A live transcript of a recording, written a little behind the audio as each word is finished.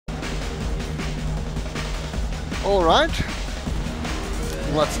Alright.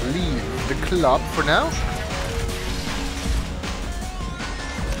 Let's leave the club for now.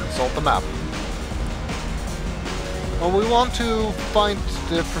 Consult the map. Well, we want to find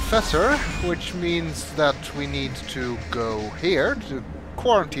the professor, which means that we need to go here, to the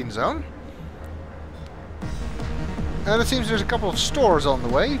quarantine zone. And it seems there's a couple of stores on the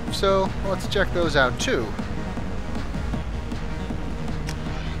way, so let's check those out too.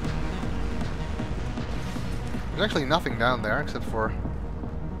 There's actually nothing down there except for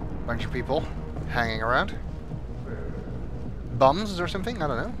a bunch of people hanging around. Bums or something? I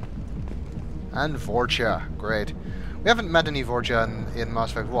don't know. And Vorcha. Great. We haven't met any Vorcha in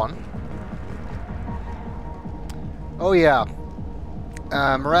Mass Effect 1. Oh yeah.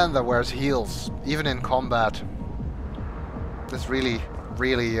 Miranda wears heels, even in combat. That's really,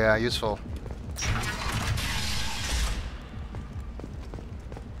 really useful.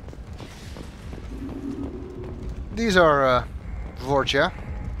 These are Vorcha.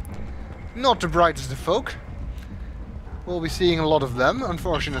 Not the brightest of folk. We'll be seeing a lot of them,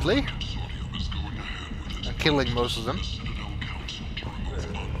 unfortunately. And killing most of them.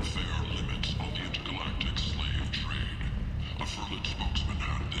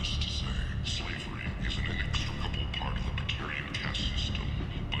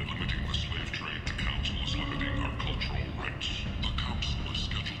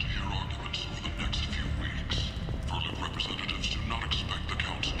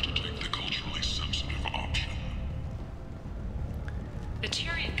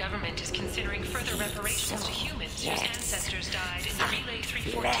 Government is considering further reparations to humans whose ancestors died in the Relay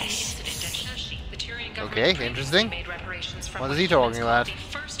 314 incident at Hershey. The Turian government interesting. made reparations from What is he talking about? the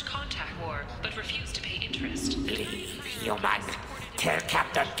First Contact War, but refused to pay interest. Leave, human. Tell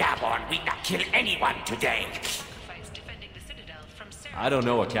Captain Gavon we not kill anyone today. I don't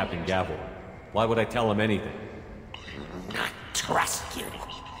know a Captain Gavon. Why would I tell him anything? Not trust you.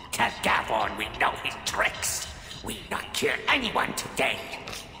 Tell Gavon we know his tricks. We not kill anyone today.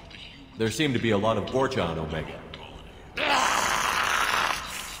 There seem to be a lot of Vorcha on Omega.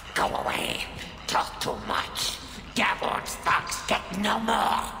 Go away. Talk too much. Gavon's thugs get no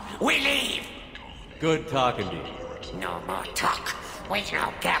more. We leave. Good talking to you. No more talk. We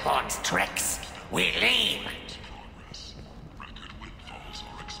know Gavon's tricks. We leave.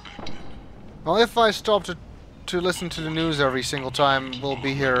 Well, if I stop to listen to the news every single time, we'll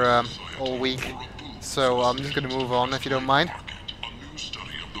be here all week. So I'm just going to move on, if you don't mind.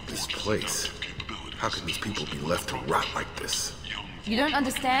 This place. How can these people be left to rot like this? You don't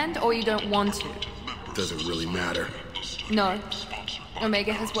understand, or you don't want to? Doesn't really matter. No.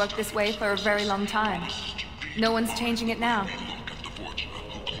 Omega has worked this way for a very long time. No one's changing it now.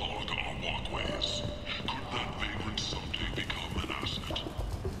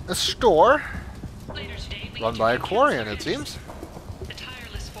 A store? Run by a Quarian, it seems.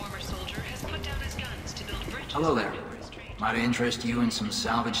 Hello there. Might interest you in some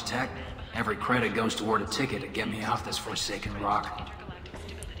salvage tech? Every credit goes toward a ticket to get me off this forsaken rock.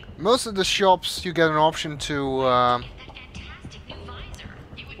 Most of the shops you get an option to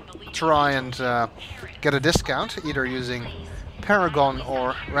try and get a discount, either using Paragon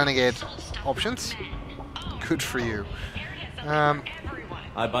or Renegade options. Good for you.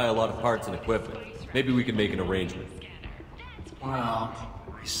 I buy a lot of parts and equipment. Maybe we can make an arrangement. Well,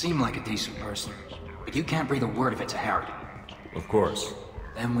 you seem like a decent person, but you can't breathe a word if it's a Harry. Of course.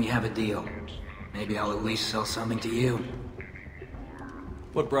 Then we have a deal. Maybe I'll at least sell something to you.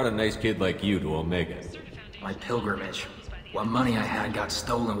 What brought a nice kid like you to Omega? My pilgrimage. What money I had got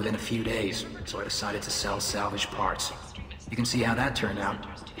stolen within a few days, so I decided to sell salvage parts. You can see how that turned out.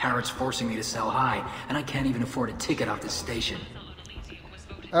 Harrod's forcing me to sell high, and I can't even afford a ticket off this station.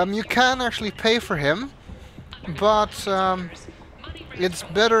 You can actually pay for him, but it's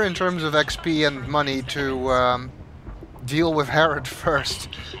better in terms of XP and money to deal with Harrod first,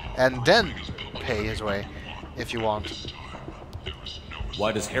 and then pay his way, if you want.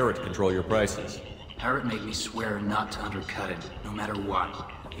 Why does Harrod control your prices? Harrod made me swear not to undercut him, no matter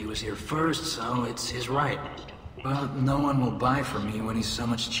what. He was here first, so it's his right. But no one will buy from me when he's so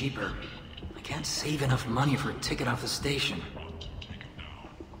much cheaper. I can't save enough money for a ticket off the station.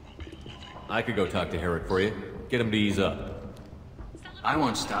 I could go talk to Harrod for you. Get him to ease up. I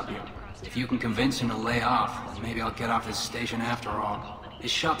won't stop you. If you can convince him to lay off, then maybe I'll get off this station after all.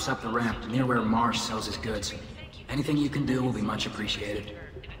 His shop's up the ramp, near where Marsh sells his goods. Anything you can do will be much appreciated.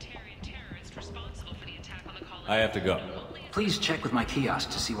 I have to go. Please check with my kiosk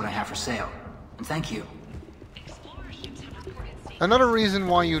to see what I have for sale. And thank you. Another reason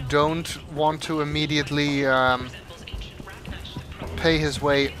why you don't want to immediately pay his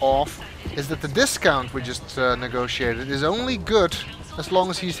way off is that the discount we just negotiated is only good as long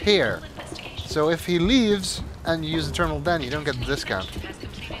as he's here. So if he leaves and you use the terminal, then you don't get the discount.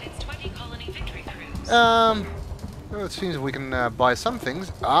 Well, it seems we can buy some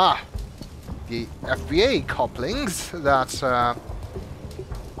things. Ah, the FBA couplings that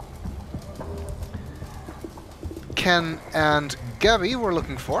Ken and Gabby were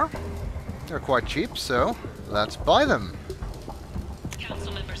looking for. They're quite cheap, so let's buy them.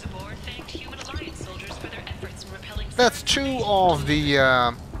 Council members aboard thanked Human Alliance soldiers for their efforts in repelling. That's 2 of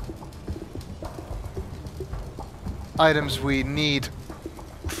the items we need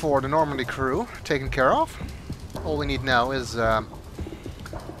for the Normandy crew taken care of. All we need now is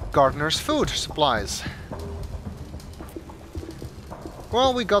gardener's food supplies.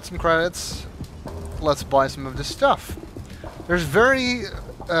 Well, we got some credits. Let's buy some of this stuff. There's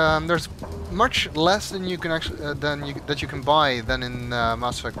there's much less than you can actually that you can buy than in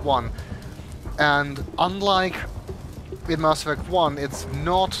Mass Effect 1, and unlike in Mass Effect 1, it's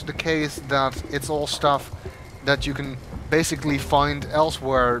not the case that it's all stuff that you can basically find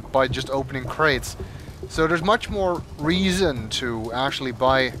elsewhere by just opening crates. So there's much more reason to actually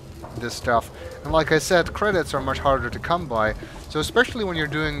buy this stuff. And like I said, credits are much harder to come by. So especially when you're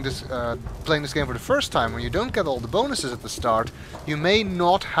doing this, playing this game for the first time, when you don't get all the bonuses at the start, you may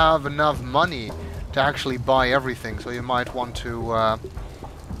not have enough money to actually buy everything. So you might want to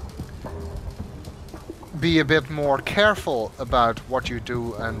be a bit more careful about what you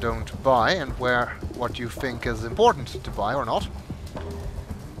do and don't buy, and what you think is important to buy or not.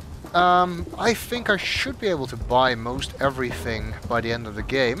 I think I should be able to buy most everything by the end of the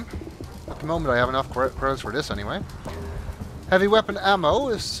game. At the moment I have enough credits for this anyway. Heavy weapon ammo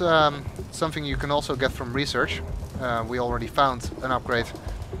is something you can also get from research. We already found an upgrade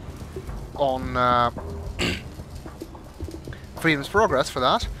on Freedom's Progress for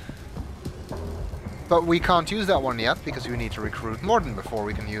that. But we can't use that one yet because we need to recruit Morden before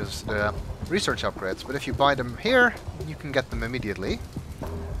we can use the research upgrades. But if you buy them here, you can get them immediately.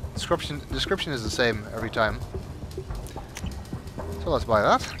 Description is the same every time. So let's buy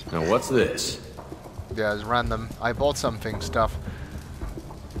that. Now what's this? Yeah, it's random. I bought something, stuff.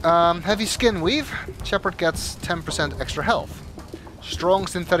 Heavy skin weave. Shepard gets 10% extra health. Strong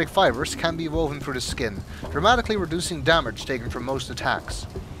synthetic fibers can be woven through the skin, dramatically reducing damage taken from most attacks.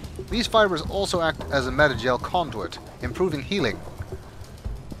 These fibers also act as a metagel conduit, improving healing.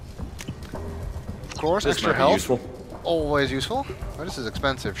 Of course, this extra health. Useful. Always useful. Oh, this is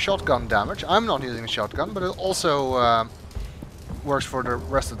expensive. Shotgun damage. I'm not using a shotgun, but it also works for the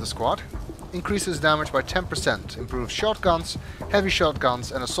rest of the squad. Increases damage by 10%. Improves shotguns, heavy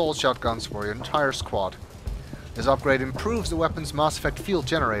shotguns, and assault shotguns for your entire squad. This upgrade improves the weapon's Mass Effect field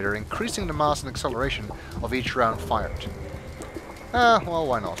generator, increasing the mass and acceleration of each round fired. Well,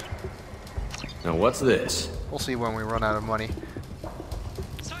 why not? Now what's this? We'll see when we run out of money.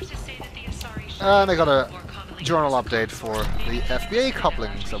 Sources say that the Asari And I got a journal update for the FBA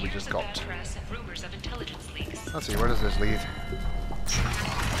couplings that we just got. Let's see, where does this lead?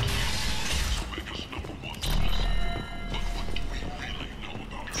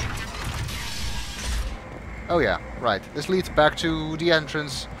 Oh yeah, right. This leads back to the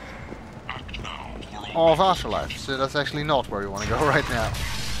entrance of Afterlife, so that's actually not where we want to go right now.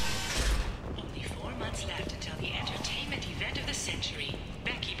 Only 4 months left until the entertainment event of the century,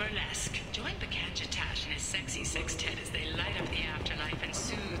 Becky Burlesque. Join Bacanja Tash and his sexy sextet as they light up the afterlife and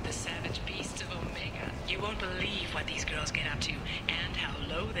soothe the savage beasts of Omega. You won't believe what these girls get up to and how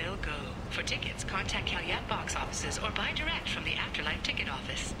low they'll go. For tickets, contact Calyat box offices or buy direct from the Afterlife ticket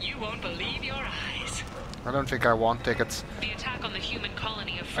office. You won't believe your eyes. I don't think I want tickets. The attack on the human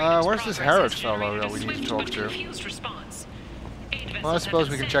colony of Where's this Harrod fellow that we need to talk to? Well, I suppose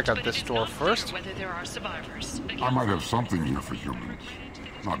we can check out this store first. I might have something here for humans.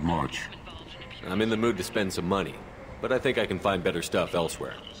 Not much. I'm in the mood to spend some money, but I think I can find better stuff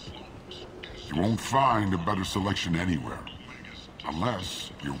elsewhere. You won't find a better selection anywhere.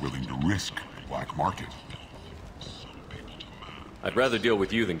 Unless you're willing to risk the black market. I'd rather deal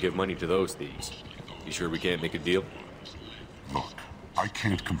with you than give money to those thieves. You sure we can't make a deal? Look, I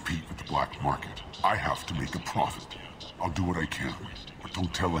can't compete with the black market. I have to make a profit. I'll do what I can, but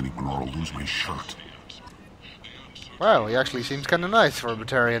don't tell anyone or I'll lose my shirt. Well, he actually seems kind of nice for a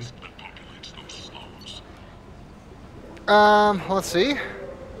Batarian. Let's see.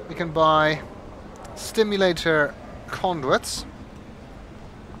 We can buy stimulator conduits.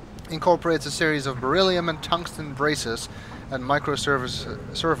 Incorporates a series of beryllium and tungsten braces and micro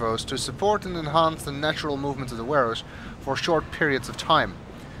servos to support and enhance the natural movement of the wearers for short periods of time.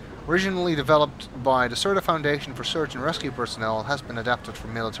 Originally developed by the Serta Foundation for Search and Rescue Personnel, has been adapted for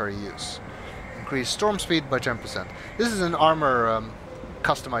military use. Increase storm speed by 10%. This is an armor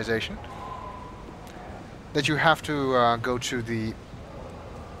customization that you have to go to the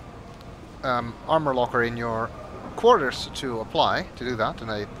armor locker in your quarters to apply to do that,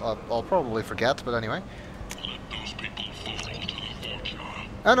 and I'll probably forget, but anyway.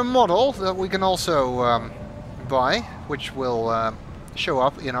 And a model that we can also buy, which will show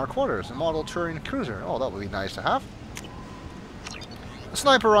up in our quarters. A model Turing cruiser. Oh, that would be nice to have. A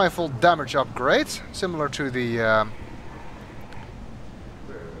sniper rifle damage upgrade, similar to the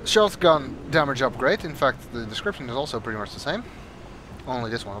shotgun damage upgrade. In fact, the description is also pretty much the same. Only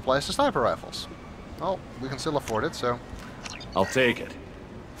this one applies to sniper rifles. Well, we can still afford it, so... I'll take it.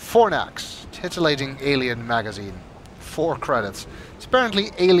 Fornax, titillating alien magazine. 4 credits. It's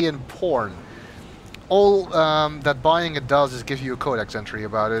apparently alien porn. All that buying it does is give you a codex entry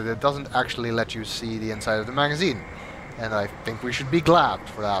about it. It doesn't actually let you see the inside of the magazine. And I think we should be glad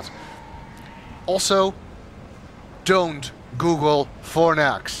for that. Also, don't Google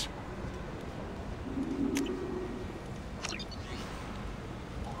Fornax.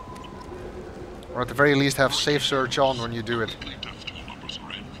 Or at the very least have safe search on when you do it.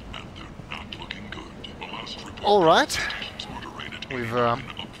 Alright. We've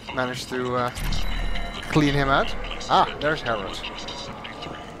managed to clean him out. Ah, there's Harold.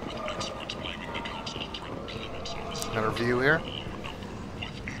 Another view here.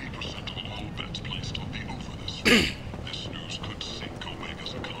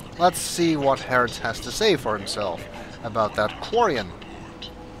 Let's see what Hertz has to say for himself about that Quarian.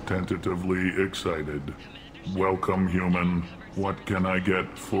 Tentatively excited. Welcome, human. What can I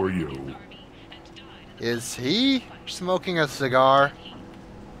get for you? Is he smoking a cigar?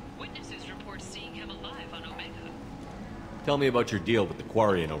 Witnesses report seeing him alive on Omega. Tell me about your deal with the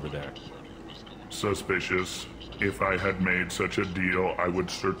Quarian over there. Suspicious. If I had made such a deal, I would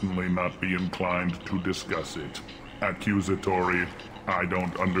certainly not be inclined to discuss it. Accusatory. I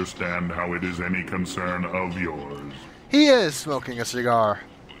don't understand how it is any concern of yours. He is smoking a cigar.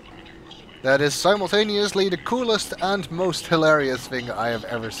 That is simultaneously the coolest and most hilarious thing I have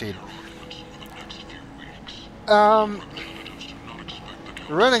ever seen.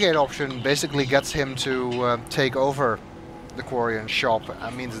 Renegade option basically gets him to take over the Quarian shop.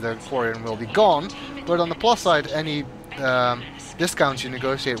 That means the Quarian will be gone, but on the plus side, any discounts you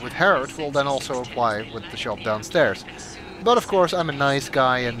negotiate with Herod will then also apply with the shop downstairs. But of course, I'm a nice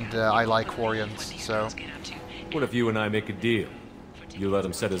guy and I like Quarians, so... What if you and I make a deal? You let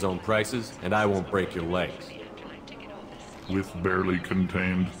him set his own prices, and I won't break your legs. With barely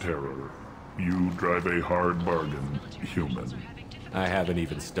contained terror, you drive a hard bargain, human. I haven't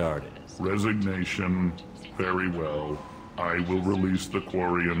even started. Resignation. Very well. I will release the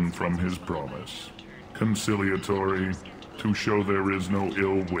Quarian from his promise. Conciliatory. To show there is no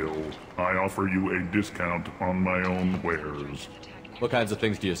ill will, I offer you a discount on my own wares. What kinds of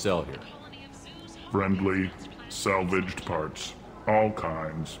things do you sell here? Friendly, salvaged parts. All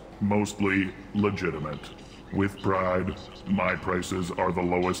kinds. Mostly legitimate. With pride, my prices are the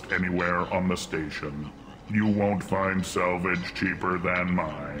lowest anywhere on the station. You won't find salvage cheaper than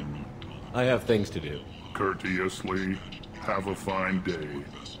mine. I have things to do. Courteously, have a fine day.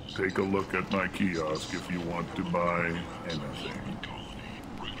 Take a look at my kiosk if you want to buy anything.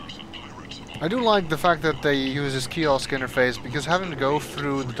 I do like the fact that they use this kiosk interface, because having to go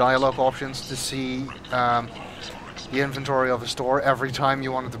through the dialogue options to see the inventory of a store every time you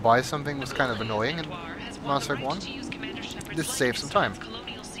wanted to buy something was kind of annoying in Mass Effect 1. This saves some time.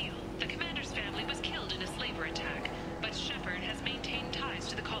 The commander's family was killed in a slaver attack, but Shepard has maintained ties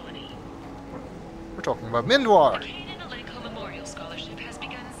to the colony. We're talking about Mindwar. Kanan Alenko Memorial Scholarship has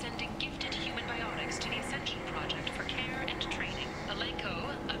begun sending gifted human biotics to the Ascension Project for care and training.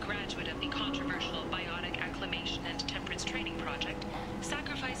 Alenko, a graduate of the controversial Biotic Acclimation and Temperance Training Project,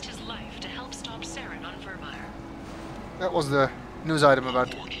 sacrificed his life to help stop Saren on Vermeer. That was the news item about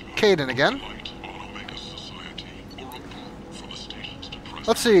Kaden again.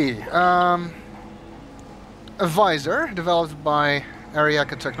 Let's see. A visor developed by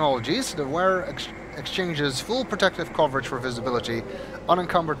Ariaka Technologies. The wearer exchanges full protective coverage for visibility,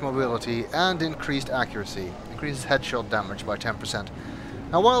 unencumbered mobility, and increased accuracy. Increases headshot damage by 10%.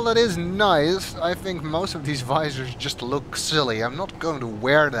 Now, while that is nice, I think most of these visors just look silly. I'm not going to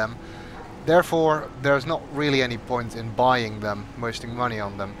wear them. Therefore, there's not really any point in buying them, wasting money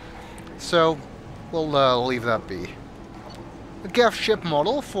on them. So, we'll leave that be. A Geth ship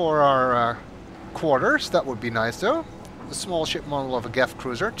model for our quarters, that would be nice though. A small ship model of a Geth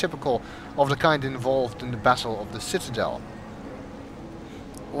cruiser, typical of the kind involved in the Battle of the Citadel.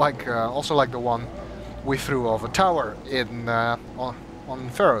 like also like the one we threw off a tower in on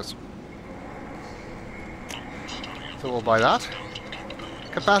Pharaohs. So we'll buy that.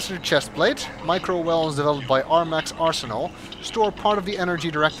 Capacitor chestplate. Micro wells developed by Armax Arsenal. Store part of the energy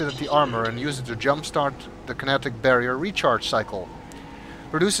directed at the armor and use it to jumpstart the kinetic barrier recharge cycle.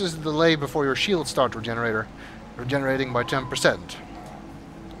 Reduces the delay before your shields start regenerating by 10%.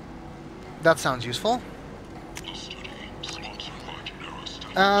 That sounds useful.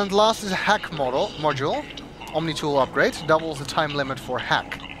 And last is a hack module. Omni-tool upgrade. Doubles the time limit for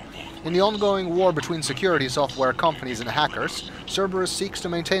hack. In the ongoing war between security software companies and hackers, Cerberus seeks to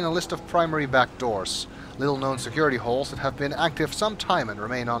maintain a list of primary backdoors, little-known security holes that have been active some time and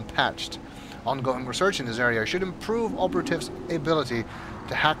remain unpatched. Ongoing research in this area should improve operatives' ability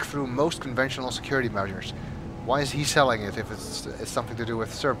to hack through most conventional security measures. Why is he selling it if it's something to do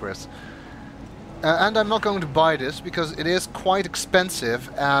with Cerberus? And I'm not going to buy this because it is quite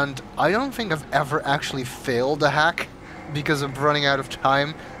expensive, and I don't think I've ever actually failed a hack because of running out of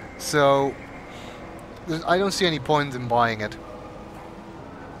time. So, I don't see any point in buying it.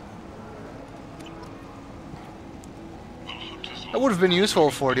 It would have been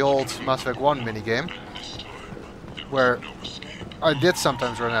useful for the old Mass Effect 1 minigame, where I did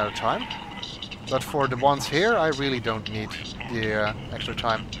sometimes run out of time. But for the ones here, I really don't need the extra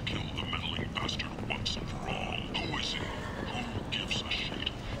time.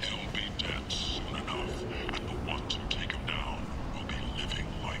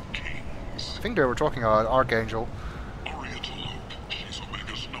 I think they were talking about Archangel.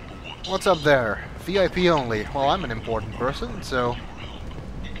 What's up there? VIP only. Well, I'm an important person, so...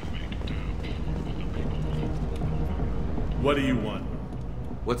 What do you want?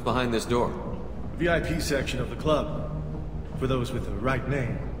 What's behind this door? VIP section of the club. For those with the right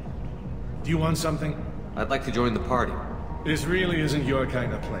name. Do you want something? I'd like to join the party. This really isn't your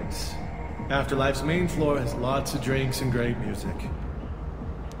kind of place. Afterlife's main floor has lots of drinks and great music.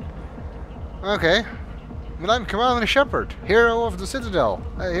 Okay. But I'm Commander Shepard, hero of the Citadel,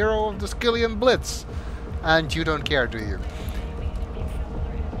 a hero of the Skillian Blitz. And you don't care, do you?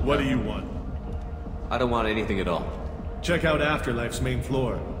 What do you want? I don't want anything at all. Check out Afterlife's main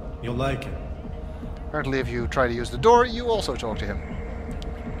floor. You'll like it. Apparently if you try to use the door, you also talk to him.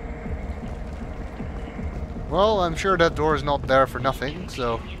 Well, I'm sure that door is not there for nothing,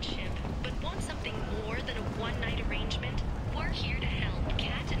 so... But want something more than a one-night arrangement? We're here to help.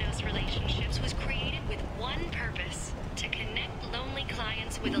 Katanos Relationships was created with one purpose: to connect lonely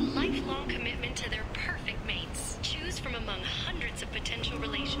clients with a lifelong commitment to their perfect mates. Choose from among hundreds of potential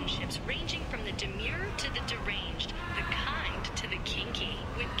relationships ranging from the demure to the deranged, the kind to the kinky.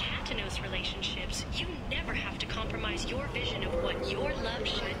 With Katanos Relationships, you never have to compromise your vision of what your love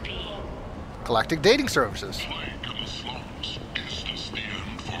should be. Galactic dating services.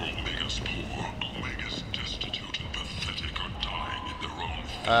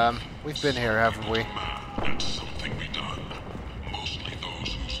 We've been here, haven't we?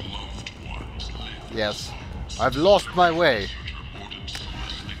 Yes. I've lost my way.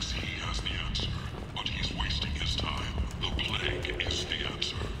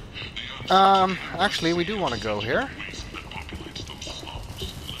 Actually, we do want to go here.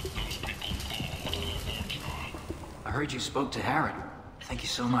 I heard you spoke to Harrod. Thank you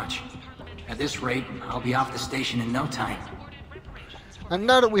so much. At this rate, I'll be off the station in no time. And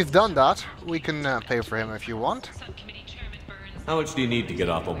now that we've done that, we can pay for him if you want. How much do you need to get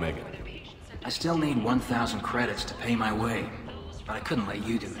off Omega? I still need 1,000 credits to pay my way, but I couldn't let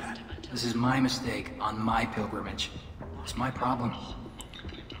you do that. This is my mistake on my pilgrimage. It's my problem.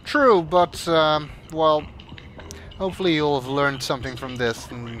 True, but, well, hopefully you'll have learned something from this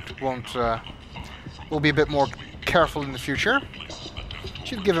and will be a bit more careful in the future.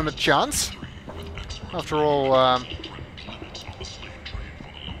 Should give him a chance. After all,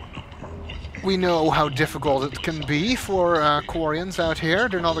 we know how difficult it can be for Quarians out here.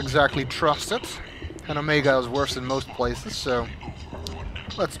 They're not exactly trusted. And Omega is worse in most places, so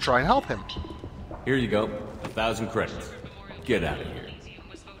let's try and help him. Here you go. 1,000 credits. Get out of here.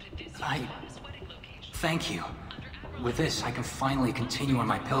 Thank you. With this, I can finally continue on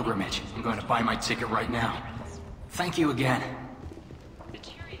my pilgrimage. I'm going to buy my ticket right now. Thank you again.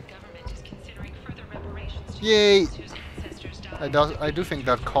 Yay! I do think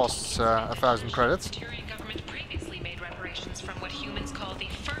that costs 1,000 credits.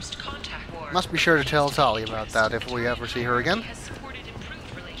 Must be sure to tell Tali about that if we ever see her again.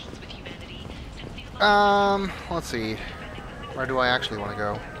 Let's see. Where do I actually want to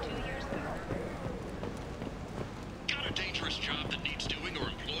go? Got a dangerous job that needs doing or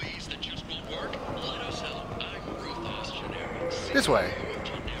employees that just won't work? Let us help. I'm Ruthos Generics. This way.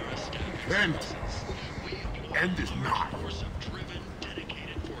 Repent. End is nigh.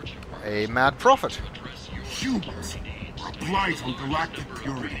 A mad prophet. Humans are a blight on galactic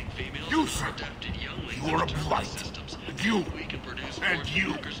purity. You, sir, you are a blight. You, and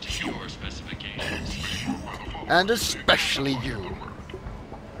you, and you. And especially you.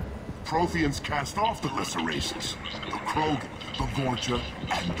 Protheans cast off the lesser races, the Krogan, the Vorcha,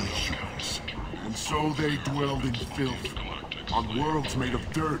 and the humans. And so they dwelled in filth, on worlds made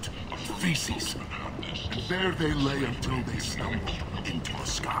of dirt and feces. And there they lay until they stumbled into the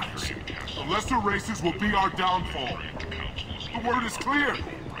skies. The lesser races will be our downfall. The word is clear.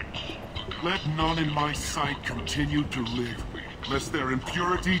 Let none in my sight continue to live, lest their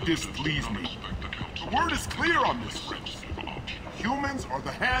impurity displease me. The word is clear on this, friends. Humans are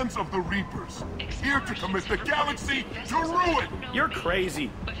the hands of the Reapers, here to commit the galaxy to ruin! You're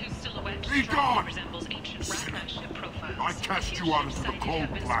crazy. Be gone! I cast you out into the cold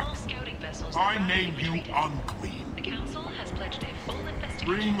black. I name you unclean.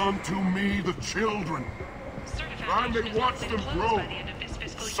 Bring unto me the children, that I may watch them grow.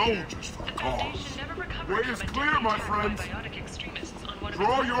 Soldiers for the cause. The way is clear, my friends.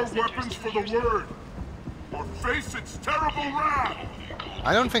 Draw your weapons for the word, or face its terrible wrath.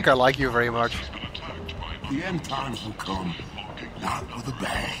 I don't think I like you very much. The end times will come, not with a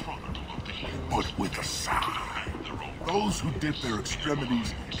bang, but with a sigh. Those who dip their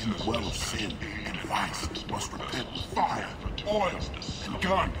extremities in the well of sin and vice must repent with fire, oil, and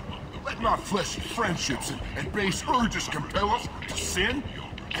gun. Let not fleshy friendships and base urges compel us to sin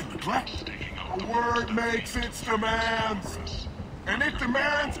and neglect. The word makes its demands, and it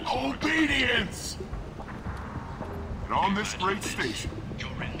demands obedience. And on this great station,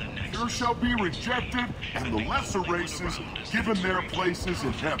 here shall be rejected, and the lesser races given their places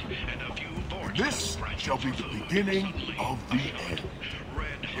in heaven. This shall be the beginning of the end.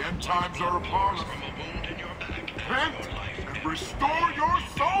 The end times are upon us. Repent and restore your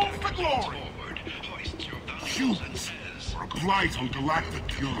souls to glory. Humans are a blight on galactic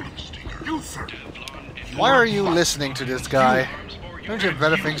purity. You, sir. Why are you listening to this guy? Don't you have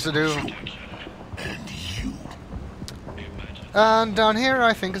better things to do? And down here,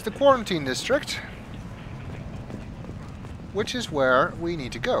 I think, is the quarantine district, which is where we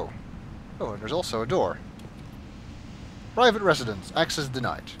need to go. Oh, and there's also a door. Private residence, access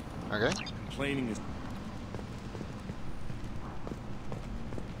denied. Okay. Complaining is...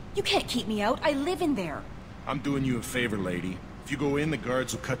 You can't keep me out. I live in there. I'm doing you a favor, lady. If you go in, the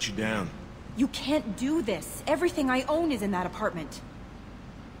guards will cut you down. You can't do this. Everything I own is in that apartment.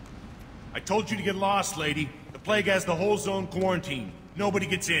 I told you to get lost, lady. The plague has the whole zone quarantined. Nobody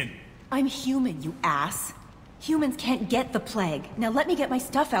gets in. I'm human, you ass. Humans can't get the plague. Now let me get my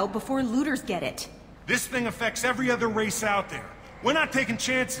stuff out before looters get it. This thing affects every other race out there. We're not taking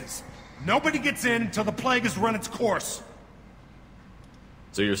chances. Nobody gets in until the plague has run its course.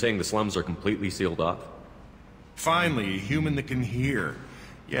 So you're saying the slums are completely sealed off? Finally, a human that can hear.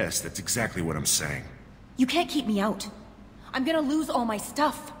 Yes, that's exactly what I'm saying. You can't keep me out. I'm gonna lose all my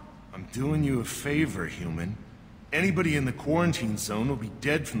stuff. I'm doing you a favor, human. Anybody in the quarantine zone will be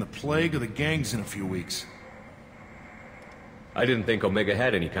dead from the plague or the gangs in a few weeks. I didn't think Omega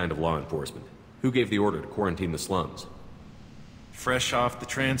had any kind of law enforcement. Who gave the order to quarantine the slums? Fresh off the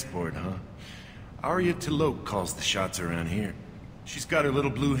transport, huh? Arya Tilok calls the shots around here. She's got her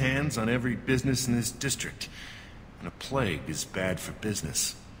little blue hands on every business in this district. And a plague is bad for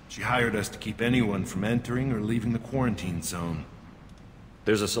business. She hired us to keep anyone from entering or leaving the quarantine zone.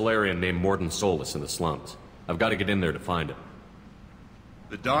 There's a Solarian named Morden Solus in the slums. I've got to get in there to find him.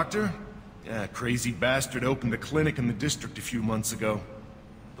 The doctor? Yeah, crazy bastard opened a clinic in the district a few months ago.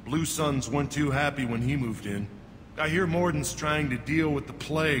 The Blue Suns weren't too happy when he moved in. I hear Morden's trying to deal with the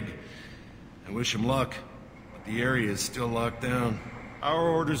plague. I wish him luck, but the area is still locked down. Our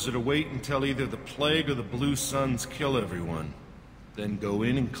orders are to wait until either the plague or the Blue Suns kill everyone. Then go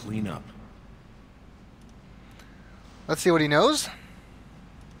in and clean up. Let's see what he knows.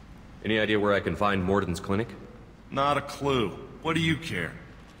 Any idea where I can find Morden's clinic? Not a clue. What do you care?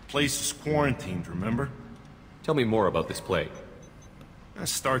 Place is quarantined, remember? Tell me more about this plague. It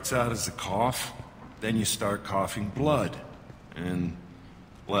starts out as a cough, then you start coughing blood. And,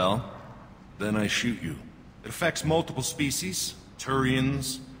 well, then I shoot you. It affects multiple species.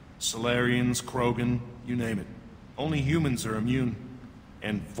 Turians, Solarians, Krogan, you name it. Only humans are immune.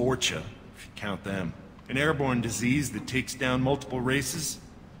 And Vorcha, if you count them. An airborne disease that takes down multiple races.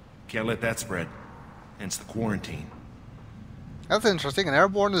 Can't let that spread. Hence the quarantine. That's interesting. An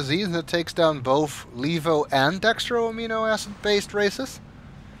airborne disease that takes down both levo and dextro amino acid-based races?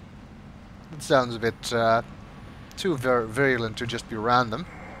 That sounds a bit too virulent to just be random.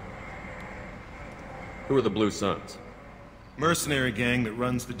 Who are the Blue Suns? Mercenary gang that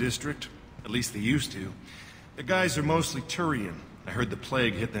runs the district. At least they used to. The guys are mostly Turian. I heard the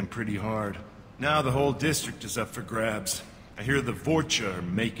plague hit them pretty hard. Now the whole district is up for grabs. I hear the Vorcha are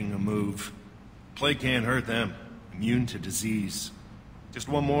making a move. Plague can't hurt them. Immune to disease. Just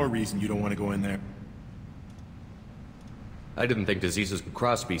one more reason you don't want to go in there. I didn't think diseases could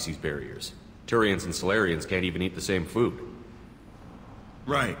cross species barriers. Turians and Solarians can't even eat the same food.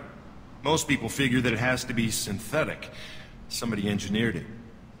 Right. Most people figure that it has to be synthetic. Somebody engineered it.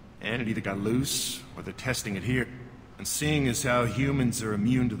 And it either got loose, or they're testing it here. And seeing as how humans are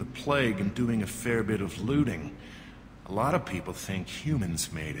immune to the plague and doing a fair bit of looting, a lot of people think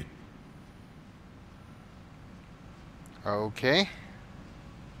humans made it. Okay.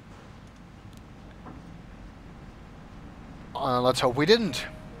 Let's hope we didn't.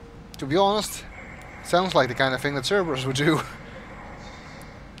 To be honest, sounds like the kind of thing that Cerberus would do.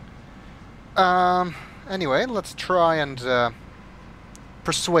 Anyway, let's try and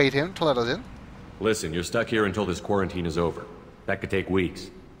persuade him to let us in. Listen, you're stuck here until this quarantine is over. That could take weeks.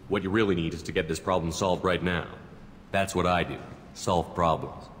 What you really need is to get this problem solved right now. That's what I do. Solve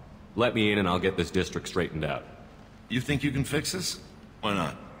problems. Let me in and I'll get this district straightened out. You think you can fix this? Why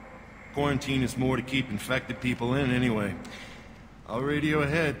not? Quarantine is more to keep infected people in anyway. I'll radio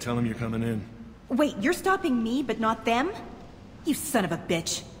ahead, tell them you're coming in. Wait, you're stopping me, but not them? You son of a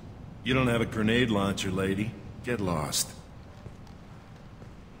bitch. You don't have a grenade launcher, lady. Get lost.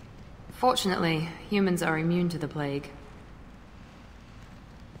 Fortunately, humans are immune to the plague.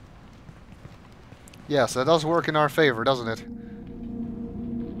 Yes, that does work in our favor, doesn't it?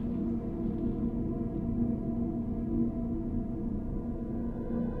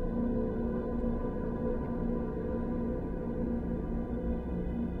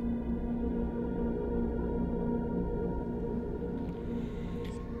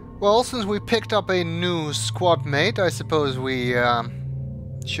 Well, since we picked up a new squad mate, I suppose we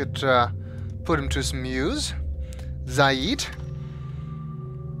should put him to some use. Zaid,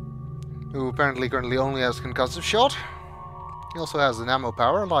 who apparently currently only has concussive shot. He also has an ammo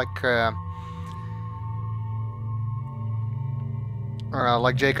power like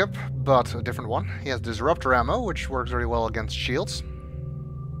Jacob, but a different one. He has disruptor ammo, which works very well against shields.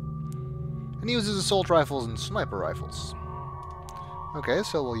 And he uses assault rifles and sniper rifles. Okay,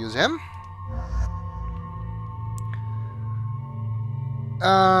 so we'll use him.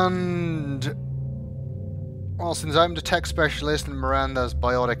 And well, since I'm the tech specialist and Miranda's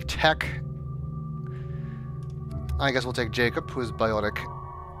biotic tech, I guess we'll take Jacob, who is biotic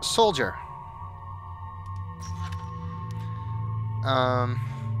soldier.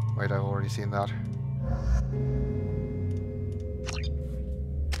 Wait, I've already seen that.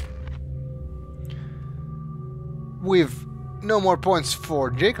 We've no more points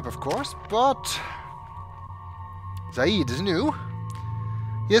for Jacob, of course, but Zaid is new.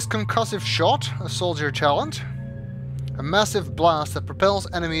 He has concussive shot, a soldier talent. A massive blast that propels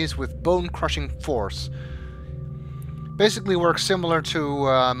enemies with bone-crushing force. Basically works similar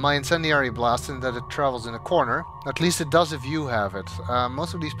to my incendiary blast in that it travels in a corner. At least it does if you have it.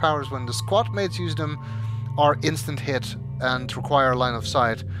 Most of these powers, when the squad mates use them, are instant hit and require line of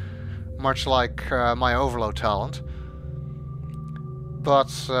sight, much like my overload talent.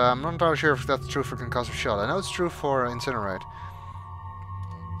 But I'm not entirely sure if that's true for concussive shot. I know it's true for incinerate.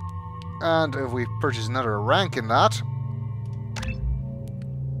 And if we purchase another rank in that,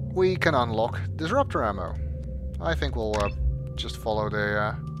 we can unlock disruptor ammo. I think we'll just follow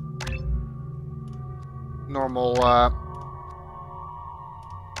the normal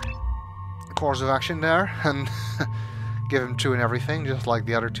course of action there and give him 2 in everything, just like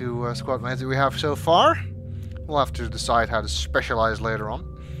the other 2 squad mates that we have so far. We'll have to decide how to specialize later on.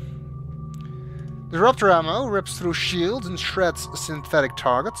 Disruptor ammo rips through shields and shreds synthetic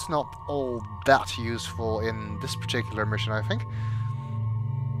targets. Not all that useful in this particular mission, I think.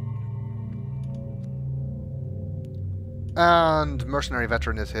 And Mercenary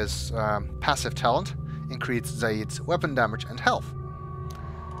Veteran is his passive talent. Increases Zaid's weapon damage and health.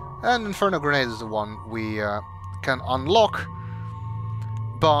 And Inferno Grenade is the one we can unlock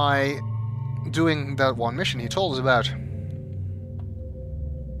by doing that one mission he told us about.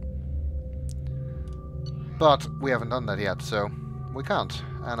 But we haven't done that yet, so we can't.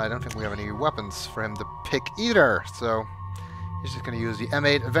 And I don't think we have any weapons for him to pick either, so he's just going to use the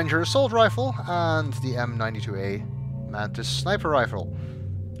M8 Avenger Assault Rifle and the M92A Mantis Sniper Rifle.